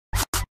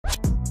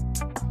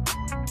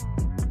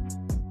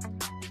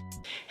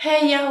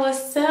Hey y'all,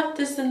 what's up?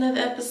 This is another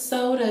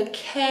episode of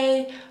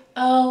ko.vibes.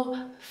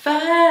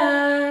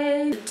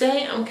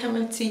 Today I'm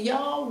coming to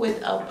y'all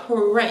with a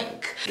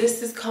prank.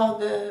 This is called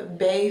the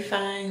Bae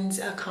Finds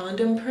a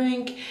Condom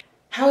prank.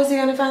 How is he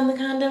gonna find the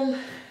condom?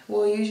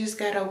 Well, you just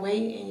gotta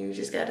wait and you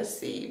just gotta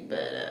see.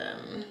 But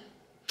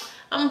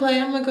I'm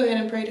gonna go ahead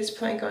and play this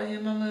prank on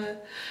him. I'm gonna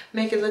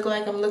make it look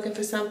like I'm looking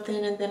for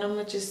something, and then I'm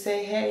gonna just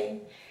say,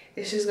 hey,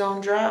 it's just gonna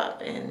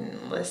drop,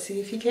 and let's see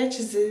if he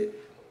catches it.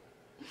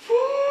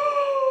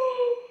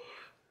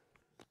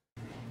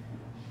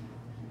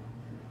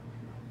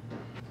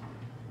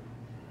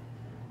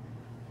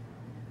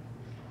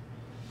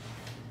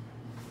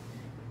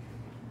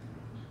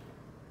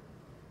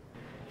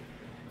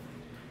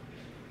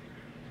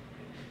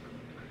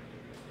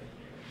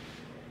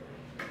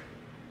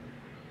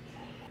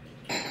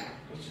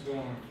 What you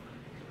doing?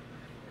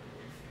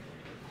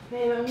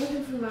 Man, I'm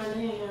looking for my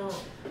damn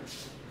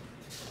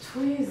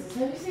tweezers.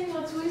 Have you seen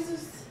my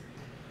tweezers?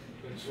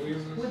 The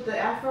tweezers? With the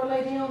afro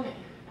lady on it?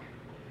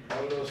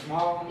 The little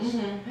small ones?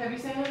 Have you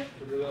seen them?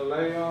 With the little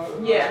lady on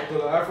it? Yeah. The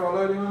little afro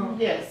lady on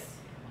it? Yes.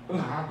 No,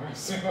 I haven't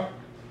seen them.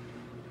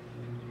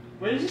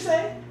 What did you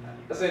say?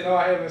 I said, no,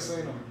 I haven't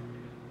seen them.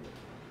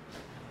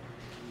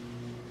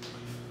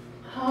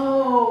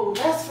 Oh,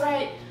 that's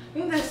right. I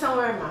think they're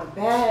somewhere in my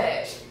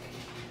bag.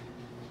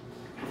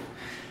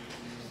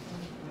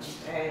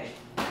 Okay.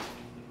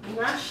 I'm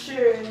not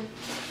sure. You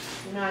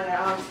know, I got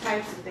all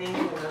types of things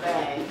in my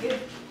bag.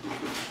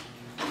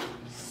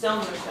 So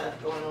much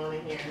stuff going on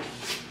in here.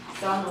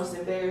 It's almost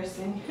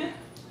embarrassing.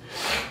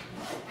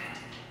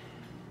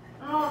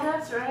 Oh,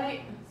 that's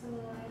right. Some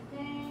of my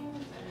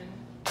things. And...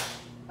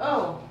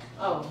 Oh.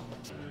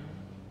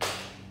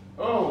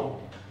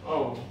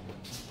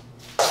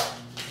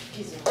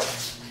 Excuse me.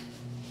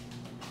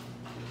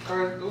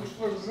 What the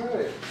fuck is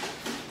that?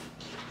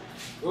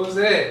 What was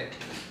that?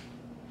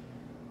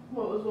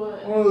 What was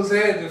what? What was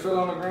that that fell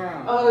on the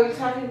ground? Oh, you're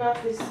talking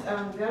about this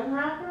gum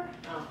wrapper?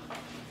 Oh.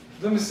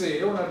 Let me see.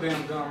 It wasn't a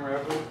damn gum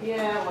wrapper.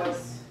 Yeah, it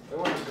was. It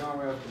wasn't a gum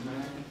wrapper,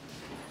 man.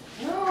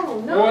 No.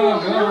 It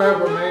wasn't a gum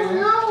wrapper, man.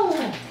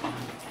 No.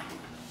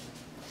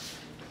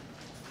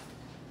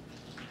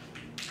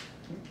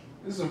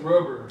 This is a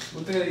rubber.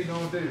 What the hell are you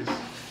doing with this?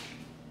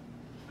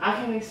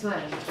 I can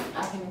explain.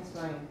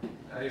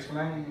 I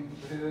explained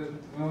the hell.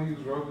 We don't use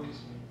rubbers.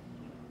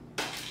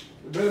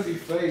 It better be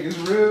fake. It's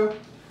real.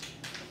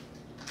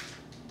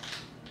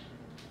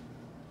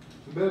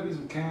 It better be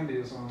some candy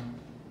or something.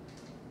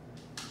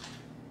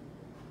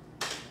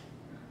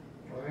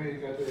 Oh, hey, you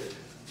got that.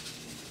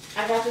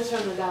 I got this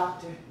from the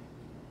doctor.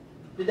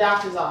 The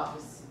doctor's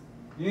office.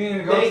 You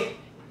didn't go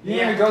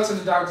to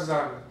the doctor's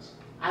office.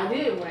 I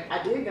did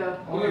go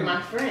Oh, with yeah. my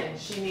friend.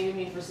 She needed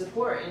me for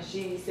support, and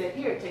she said,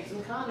 "Here, take some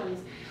condoms.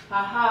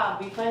 Ha ha,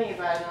 be funny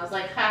about it." And I was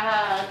like, "Ha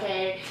ha,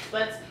 okay.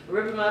 Let's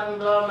rip them up and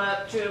blow them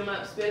up, chew them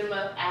up, spit them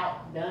up,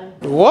 out, done."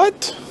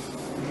 What?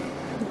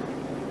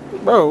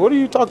 Bro, what are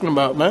you talking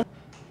about, man?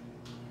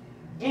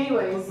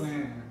 Anyways,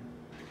 Man,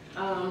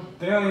 um,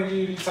 they don't even give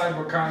you these type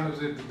of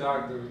condoms at the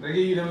doctor. They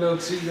give you them little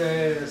cheap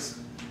ass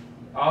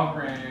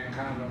off-brand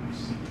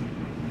condoms.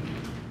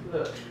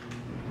 look.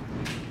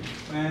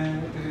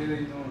 Man, what the hell are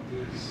you doing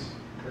with this?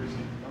 Crazy.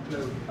 I'm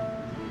playing with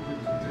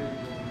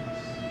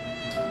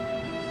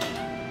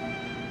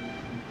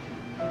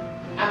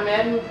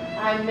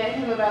I met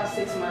him about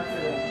 6 months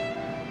ago.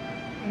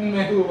 you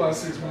met who about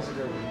 6 months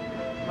ago?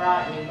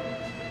 Rodney.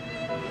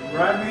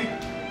 Rodney?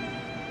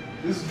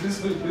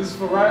 This is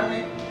for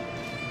Rodney?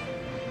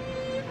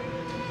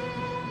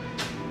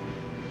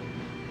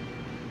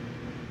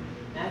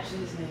 Actually,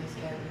 his name is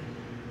Kevin.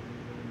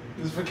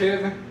 This is for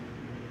Kevin?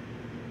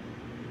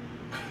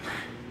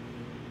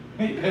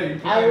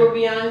 I will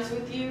be honest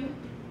with you.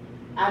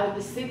 Out of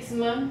the 6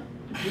 months,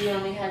 we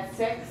only had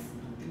sex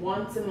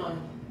once a month.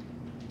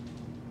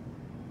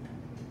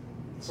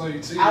 So you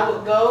cheated? I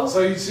would go.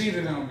 So you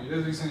cheated on me, that's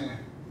what you're saying?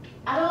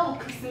 I don't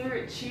consider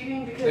it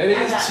cheating because That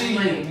I got is cheating,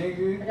 money.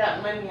 nigga. I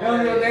got money. You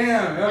don't give a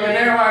damn. You don't give a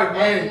damn about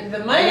money. And the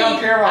money, You don't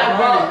care about I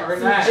money bought or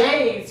some not.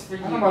 J's for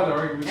you. I'm about to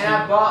argue with you. And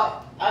I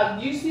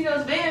bought, you see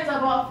those Vans I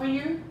bought for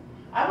you?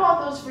 I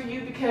bought those for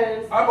you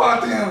because I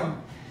bought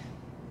them.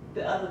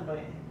 the other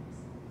Vans.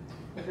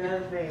 The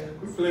other Vans.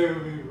 Quit playing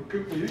with me.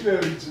 Quit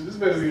playing. This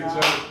better be a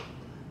joke.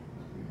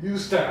 You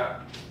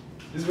stop.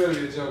 This better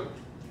be a joke.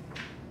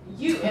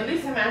 You, at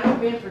least I'm out here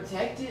being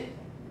protected.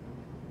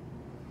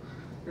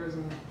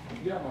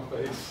 Get out my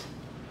face.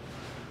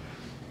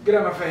 Get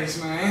out my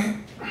face,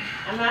 man.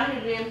 I'm out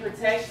here being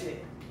protected.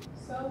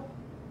 So,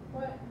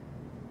 what?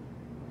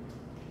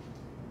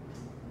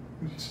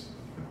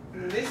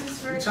 This is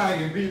for... You trying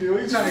to get beat up?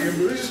 What you trying to get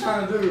beat up? What you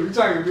trying to do? You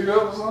trying to get beat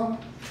up or something?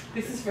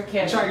 This is for You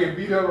Kevin. trying to get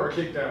beat up or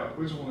kicked out?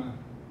 Which one?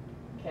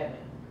 Kevin.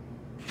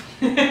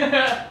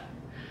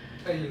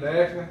 Hey, you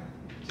laughing?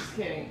 Just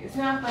kidding. It's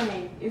not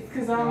funny. It's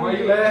because I Why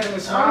you laughing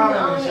and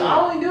smiling and shit? I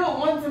only do it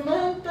once a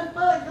month. The fuck?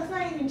 That's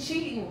not even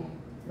cheating.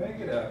 Man,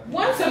 get out.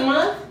 Once a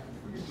month?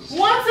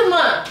 Once a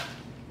month.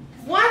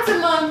 Once a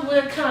month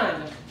with a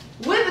condom.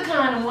 With a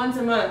condom once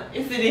a month.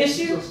 It's an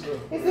issue?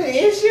 It's an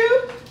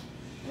issue?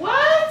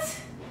 What?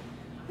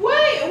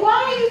 Wait, why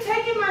are you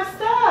taking my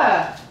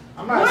stuff?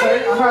 I'm not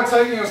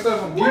taking your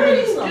stuff. I'm giving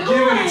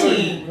it to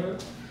you, bro.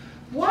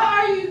 What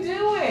are you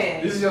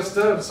doing? This is your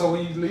stuff, so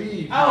when you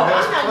leave, oh,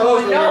 I'm not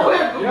going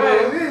nowhere.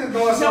 Yeah, it is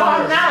going somewhere.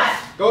 No, I'm not.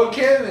 Go to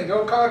Kevin.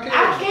 Go call Kevin.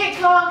 I can't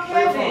call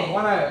Kevin.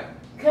 Why not?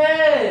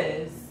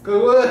 Cause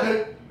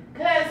what?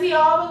 Cause he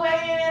all the way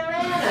in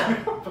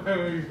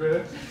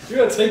Atlanta. You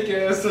gotta take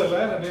your ass to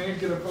Atlanta, then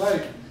get a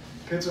flight.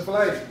 Catch a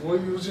flight.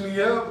 What you need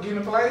help getting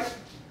a flight?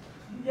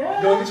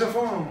 Yeah. Go get your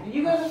phone. Are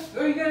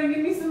you gonna give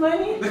me some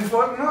money? Then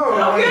fuck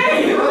no.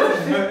 Okay.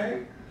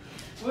 Man.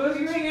 Well, if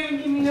you ain't gonna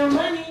give me no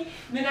money,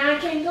 then I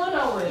can't go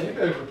nowhere. You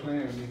better quit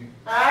playing with me.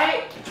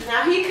 Alright?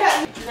 Now he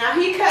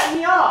cut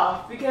me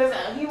off because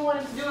he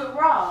wanted to do it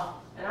raw.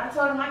 And I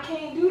told him I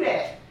can't do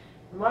that.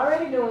 I'm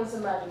already doing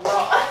somebody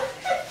raw.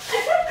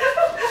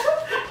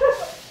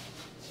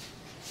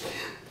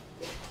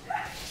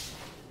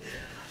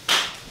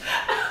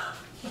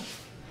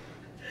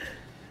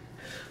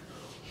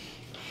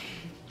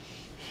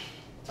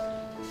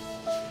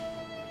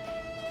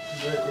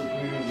 You better quit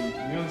playing with me.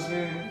 You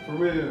understand? For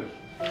real.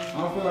 I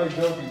don't feel like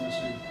joking with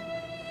you.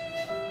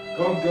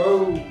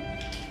 Go.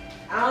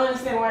 I don't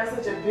understand why it's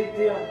such a big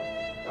deal.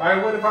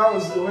 Alright, what if I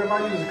used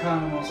a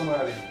condom on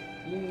somebody?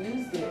 You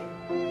used it.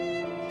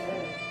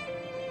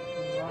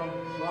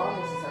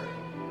 Wrong is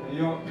certain.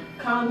 You don't.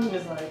 Condom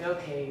is like,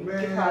 okay, we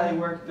Man. can probably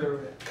work through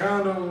it.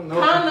 Condom, no.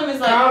 Condom is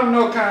like. Condom,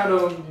 no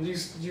condom. You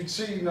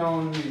cheating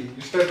on me.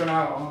 You stepping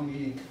out on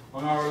me,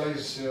 on our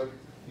relationship.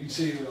 You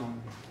cheated on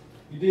me.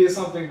 You did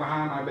something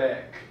behind my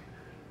back.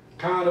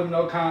 Condom,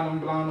 no condom,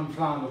 blondum,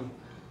 flondum.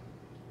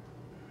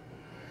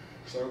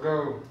 So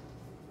go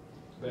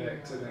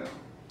back to them.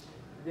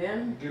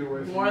 Them? Get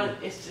away from more, me.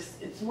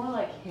 It's more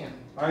like him.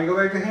 Alright, go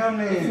back to him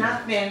then. It's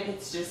not them,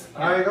 it's just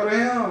him. Alright, go to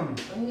him.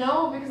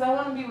 No, because I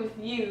want to be with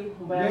you.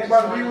 But You ain't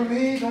about to be with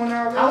me doing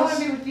all this? I want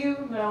to be with you,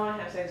 but I want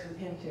to have sex with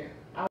him too.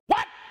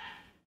 What?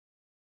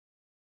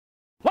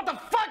 What the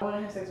fuck? I want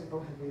to have sex with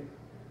both of you.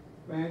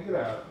 Man, get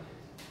out.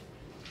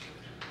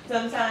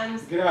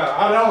 Sometimes. Get out.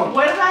 I don't.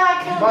 What if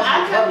I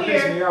come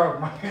piss here? me off,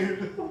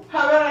 man.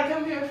 How about I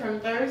come here from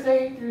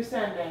Thursday through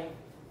Sunday?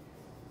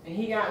 And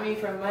he got me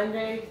from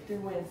Monday through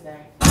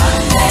Wednesday.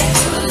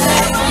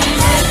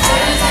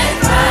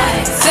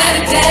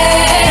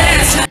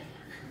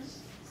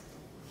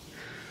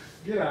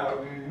 Get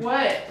out, man.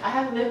 What? I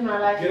have to live my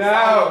life. Get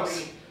out.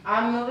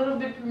 I'm a little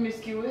bit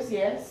promiscuous,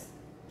 yes.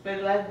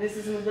 But like, this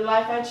is the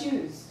life I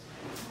choose.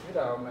 Get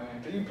out, man.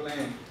 You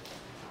playing.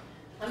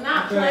 I'm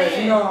not You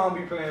playing. know I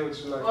don't be playing with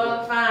you like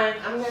Well, that. fine.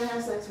 I'm going to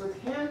have sex with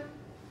him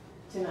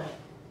tonight.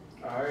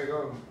 Alright,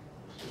 go.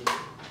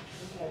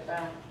 Okay,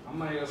 bye. I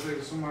might have sex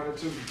with somebody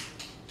too.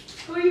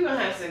 Who are you going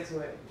to have sex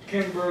with?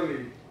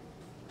 Kimberly.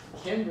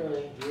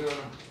 Kimberly. Yeah.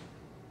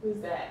 Who's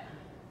that?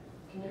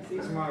 Can I see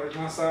That's her?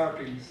 my side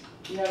piece.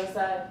 You have a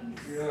side piece?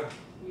 Yeah.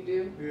 You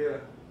do? Yeah.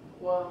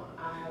 Well,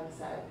 I have a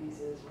side piece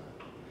as well.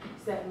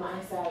 Except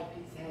my side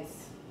piece has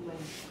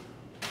money.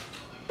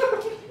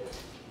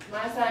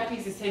 My side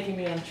piece is taking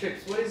me on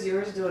trips. What is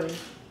yours doing?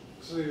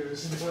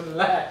 She's doing a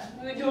lot.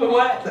 You doing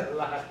what? A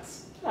lot.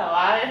 A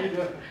lot.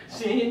 Yeah.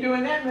 She ain't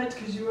doing that much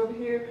because you over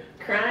here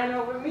crying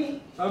over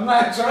me. I'm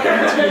not trying to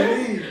get you to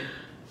leave.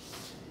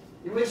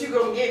 But you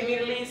gonna get me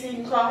to leave so you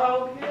can call her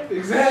over here?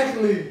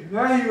 Exactly.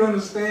 Now you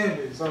understand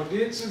it. So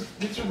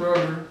get your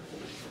rubber.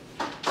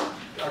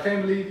 I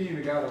can't believe you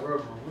even got a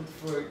rubber. What the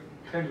fuck?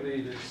 Can't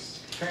believe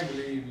this. Can't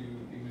believe you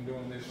even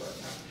doing this right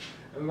now.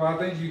 Well, I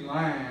think you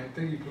lying. I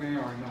think you playing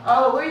right now.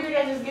 Oh, where do you think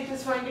I just get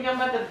this from? You think I'm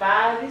about to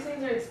buy? These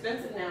things are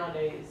expensive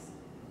nowadays.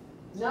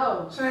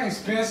 No. This ain't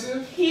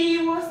expensive.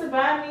 He wants to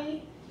buy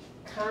me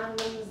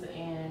condoms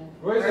and...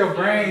 Where's your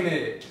brain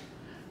at?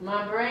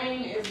 My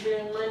brain is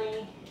getting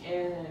money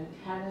and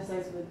having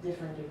sex with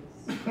different dudes.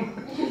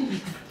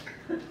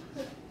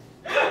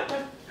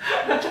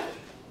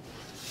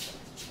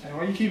 And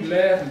why you keep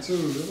laughing too?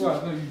 That's why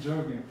I know you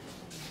joking.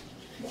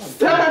 I'm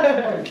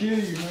about to kill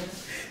you, man.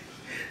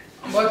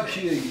 I'm about to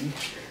kill you.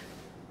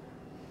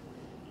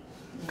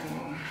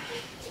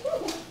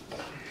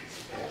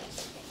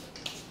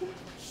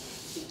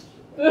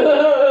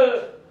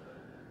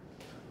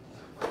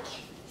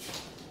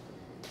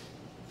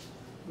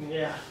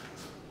 Yeah.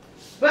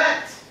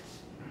 But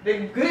the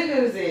good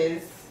news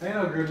is... Ain't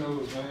no good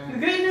news, The man.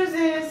 good news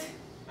is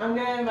I'm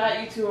gonna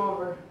invite you two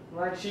over.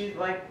 Like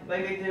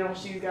they did on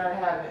She's Gotta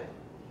Have It.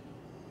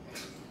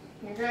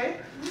 Okay?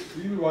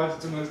 You watching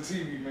too much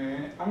TV,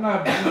 man. I'm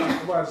not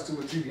watching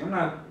too much TV. I'm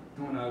not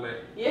doing all that.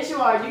 Yes, you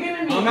are. You're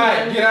gonna meet I'm not.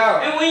 him. Get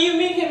out. And when you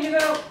meet him,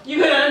 you're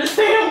gonna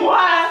understand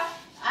why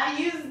I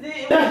used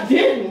it. I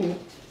didn't.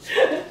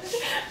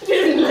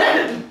 Didn't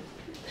let him.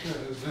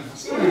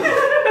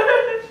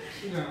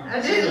 I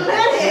didn't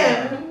let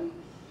him.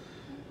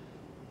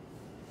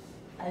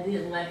 I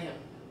didn't let him.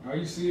 Are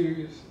you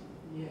serious?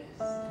 Yes.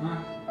 Huh?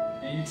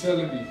 And you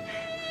telling me?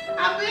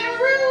 I've been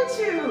real with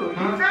you.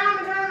 Huh? You found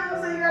the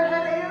condom, so you gotta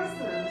have the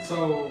answers. So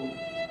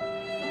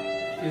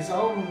it's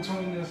over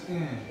between us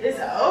then. It's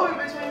over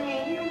between me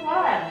and you.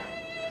 Why?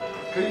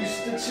 Cause you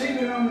still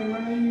cheated on me,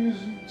 man. You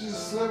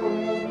just slept with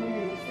another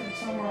nigga. What the fuck you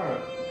talking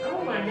about?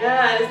 Oh my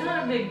God, it's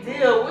not a big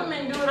deal.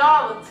 Women do it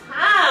all the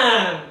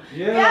time.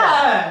 Yeah.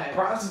 God.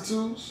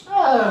 Prostitutes.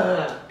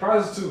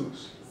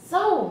 Prostitutes.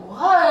 So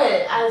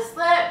what? I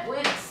slept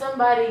with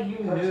somebody you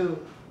knew.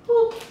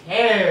 Who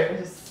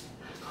cares?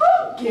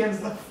 Who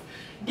gives a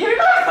Give me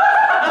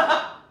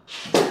my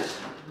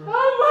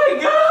Oh my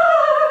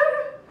God.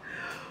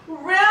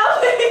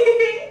 Really?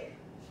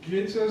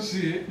 Get your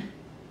shit.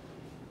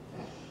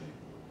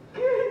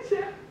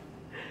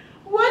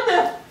 What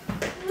the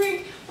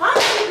freak? Why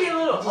don't you be a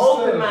little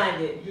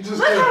open-minded?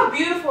 Look how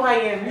beautiful I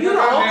am. You the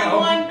only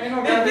one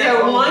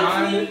that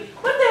wants me.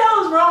 What the hell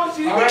is wrong with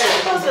you? You think I'm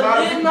supposed to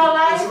live my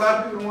life? There's a lot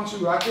of people that want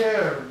you. I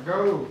care.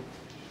 Go.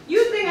 You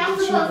think I'm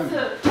supposed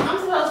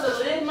to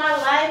live my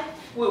life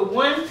with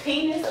one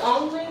penis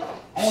only?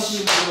 I want you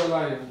to live your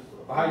life.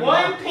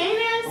 One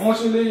penis? I want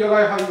you to live your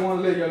life how you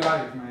want to live your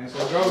life, man. So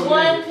go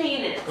One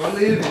penis. Go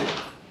live it.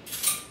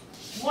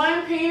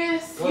 One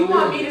penis? You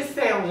want me to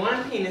stay on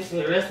one penis for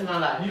the rest of my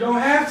life? You don't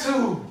have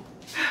to.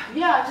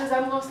 Yeah, because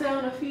I'm going to stay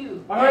on a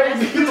few. All right.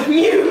 And that's including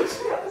you.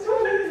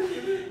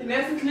 And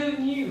that's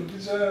including you.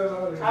 Get your ass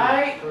out of here.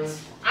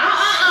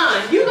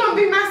 Alright. You going to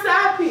be my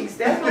side piece.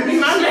 That's going to be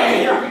my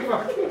name.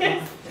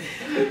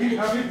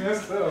 I be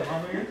messed up, I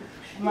mean.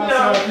 I'm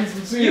not side piece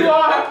material. You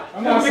are.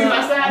 I'm not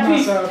my side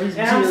piece.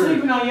 And I'm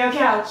sleeping on your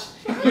couch.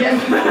 Yes.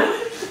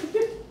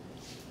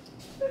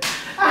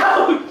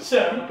 Ouch.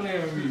 Quit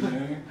playing with me,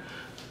 man.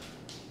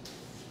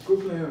 Quit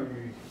playing with me.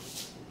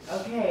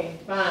 Okay,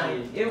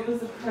 fine. It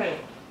was a prank.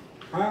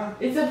 Huh?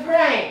 It's a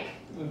prank.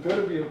 It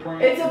better be a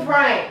prank. It's a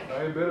prank. No,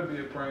 it better be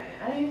a prank.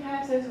 I didn't even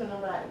have sex with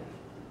nobody.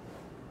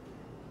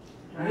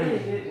 I really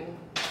didn't.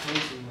 Way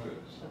too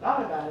much. I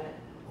thought about it.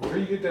 Where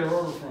you get that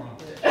rubber from?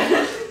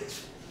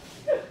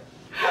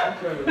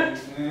 Okay,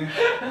 man.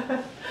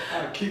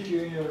 I'll kick you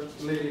in your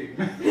leg.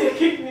 You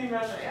kicked me in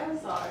my leg. I'm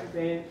sorry,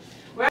 babe.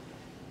 I'm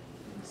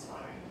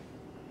sorry.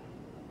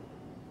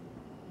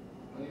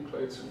 You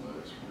play too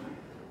much, man.